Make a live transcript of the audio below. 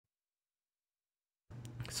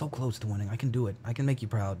So close to winning. I can do it. I can make you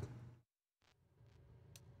proud.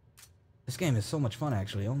 This game is so much fun,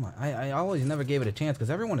 actually. Oh my! I always never gave it a chance because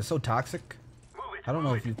everyone is so toxic. I don't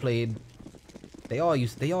know if you played. They all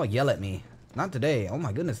yell at me. Not today. Oh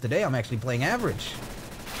my goodness! Today I'm actually playing average.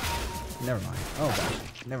 Never mind. Oh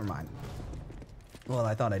gosh. Never mind. Well,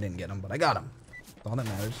 I thought I didn't get him, but I got him. That's all that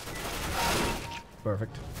matters.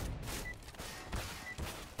 Perfect.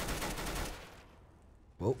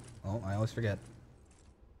 Whoa. Oh, I always forget.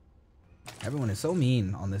 Everyone is so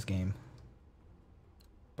mean on this game.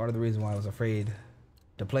 Part of the reason why I was afraid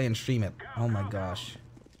to play and stream it. Oh my gosh.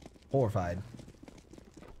 Horrified.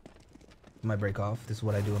 My break off. This is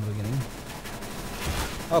what I do in the beginning.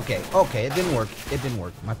 Okay, okay, it didn't work. It didn't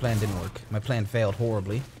work. My plan didn't work. My plan failed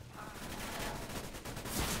horribly.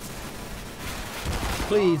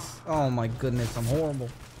 Please. Oh my goodness, I'm horrible.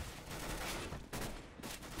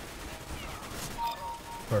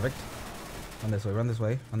 Perfect. Run this way, run this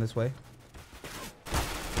way, run this way.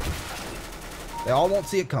 They all won't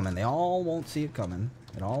see it coming. They all won't see it coming.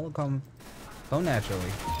 It all will come so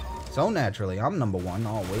naturally. So naturally. I'm number one,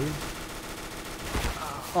 always.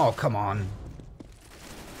 Oh, come on.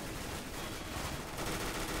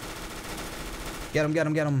 Get him, get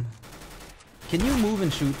him, get him. Can you move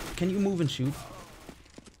and shoot? Can you move and shoot?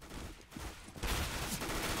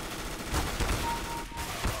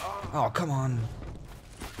 Oh, come on.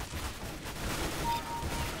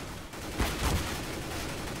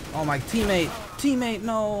 Oh, my teammate. Teammate,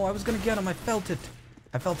 no. I was going to get him. I felt it.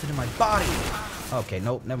 I felt it in my body. Okay,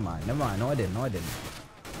 nope. Never mind. Never mind. No, I didn't. No, I didn't.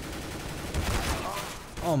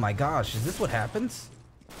 Oh, my gosh. Is this what happens?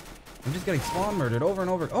 I'm just getting spawn murdered over and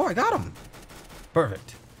over. Oh, I got him.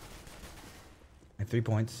 Perfect. I have 3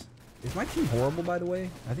 points. Is my team horrible, by the way?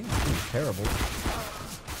 I think my team is terrible.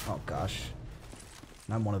 Oh, gosh.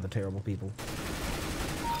 I'm one of the terrible people.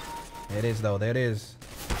 There it is, though. There it is.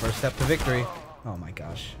 First step to victory. Oh, my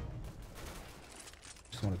gosh.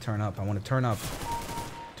 Just want to turn up. I want to turn up.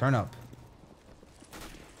 Turn up.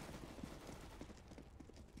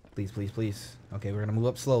 Please, please, please. Okay, we're going to move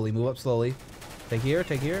up slowly. Move up slowly. Take here.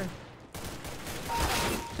 Take here.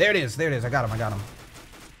 There it is. There it is. I got him. I got him.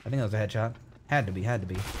 I think that was a headshot. Had to be. Had to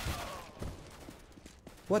be.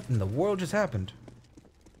 What in the world just happened?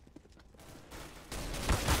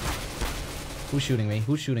 Who's shooting me?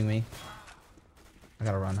 Who's shooting me? I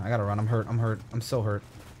gotta run. I gotta run. I'm hurt. I'm hurt. I'm so hurt.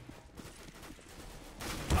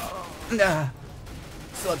 Nah.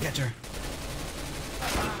 Slug catcher.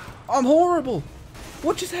 I'm horrible.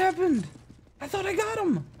 What just happened? I thought I got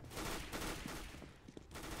him.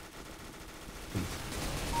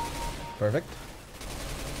 Perfect.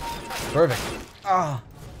 Perfect. Ah.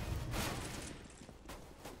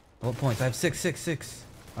 What points? I have 6, 6, 6.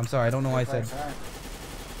 I'm sorry. I don't know why I said.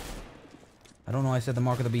 I don't know why I said the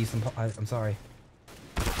mark of the beast. I'm sorry.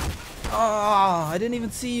 Ah, I didn't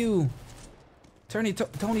even see you. Tony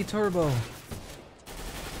Turbo.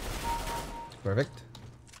 Perfect.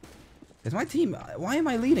 Is my team... Why am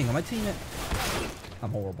I leading? Am my team...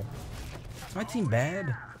 I'm horrible. Is my team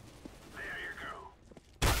bad?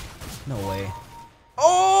 No way.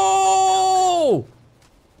 Oh!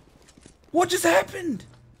 What just happened?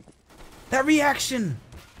 That reaction.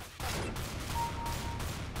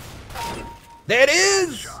 There it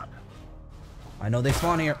is! I know they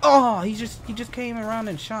spawn here. Oh, he just came around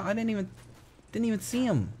and shot. I didn't even see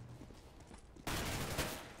him.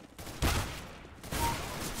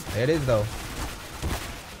 There it is, though.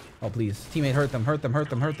 Oh, please. Teammate, hurt them, hurt them, hurt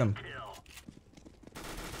them, hurt them.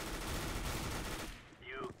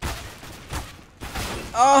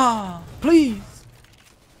 Ah, please.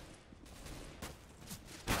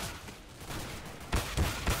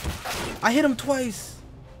 I hit him twice.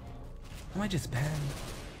 Am I just bad?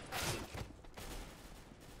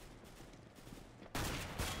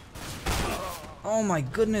 Oh my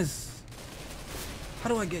goodness. How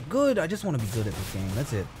do I get good? I just want to be good at this game.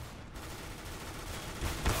 That's it.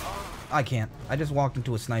 I can't. I just walked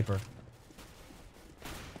into a sniper.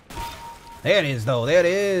 There it is, though. There it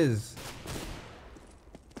is.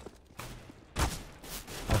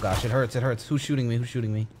 Oh gosh, it hurts. It hurts. Who's shooting me? Who's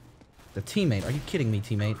shooting me? The teammate. Are you kidding me,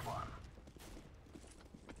 teammate?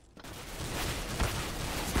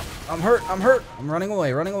 I'm hurt. I'm hurt. I'm running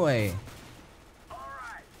away. Running away.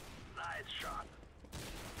 Alright. Nice shot.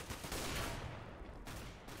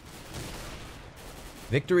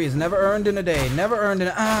 Victory is never earned in a day. Never earned in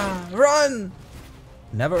a... Ah! Run!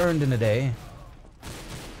 Never earned in a day.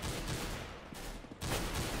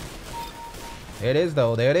 There it is,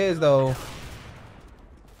 though. There it is, though.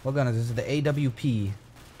 What gun is this? Is the AWP.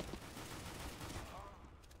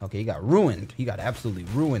 Okay, he got ruined. He got absolutely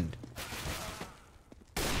ruined.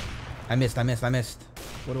 I missed. I missed. I missed.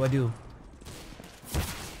 What do I do?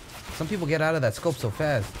 Some people get out of that scope so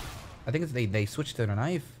fast. I think it's they switch to their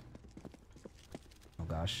knife. Oh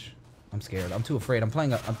gosh, I'm scared. I'm too afraid. I'm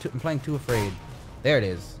playing too afraid. There it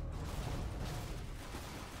is.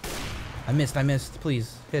 I missed.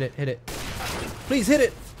 Please hit it. Please hit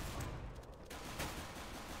it.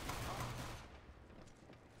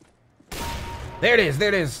 There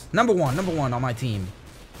it is. Number one on my team.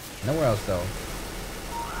 Nowhere else though.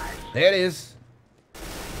 There it is.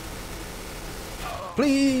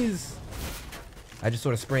 Please. I just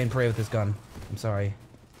sort of spray and pray with this gun. I'm sorry.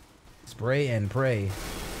 Spray and pray.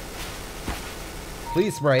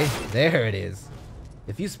 Please spray. There it is.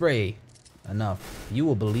 If you spray enough, you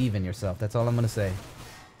will believe in yourself. That's all I'm gonna say.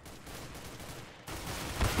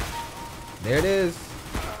 There it is.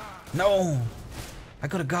 No. I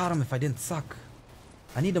could have got him if I didn't suck.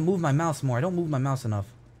 I need to move my mouse more. I don't move my mouse enough.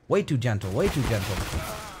 Way too gentle.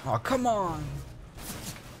 Oh, come on.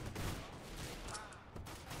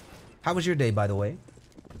 How was your day, by the way?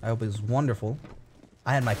 I hope it was wonderful.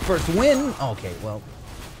 I had my first win. Okay, well,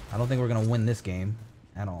 I don't think we're gonna win this game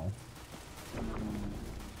at all.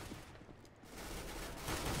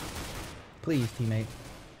 Please, teammate.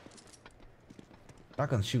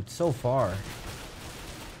 Shotgun shoots so far.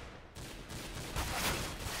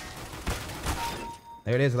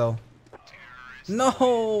 There it is, though. No!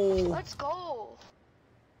 Let's go.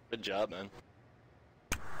 Good job, man.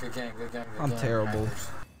 Good game. I'm terrible.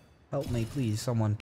 Help me, please, someone.